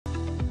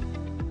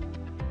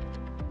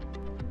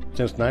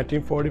Since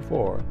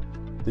 1944,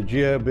 the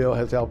GI Bill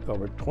has helped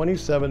over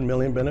 27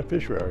 million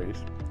beneficiaries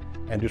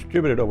and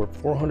distributed over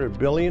 $400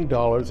 billion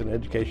in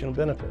educational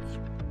benefits.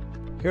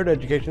 Here at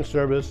Education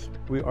Service,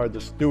 we are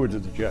the stewards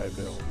of the GI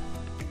Bill.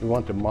 We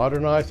want to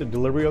modernize the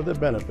delivery of the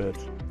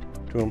benefits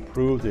to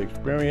improve the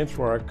experience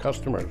for our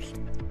customers.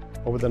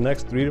 Over the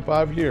next 3 to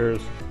 5 years,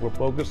 we'll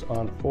focus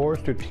on 4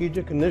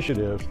 strategic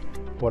initiatives,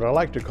 what I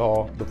like to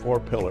call the 4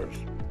 pillars.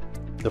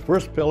 The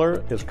first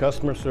pillar is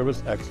customer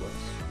service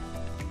excellence.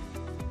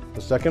 The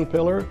second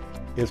pillar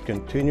is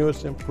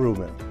continuous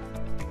improvement.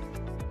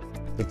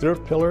 The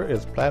third pillar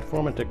is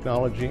platform and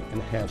technology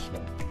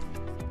enhancement.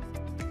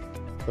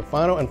 The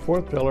final and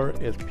fourth pillar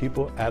is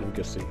people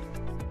advocacy.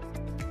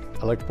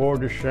 I look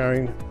forward to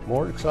sharing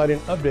more exciting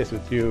updates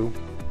with you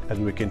as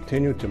we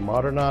continue to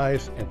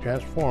modernize and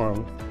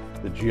transform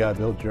the GI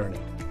Bill journey.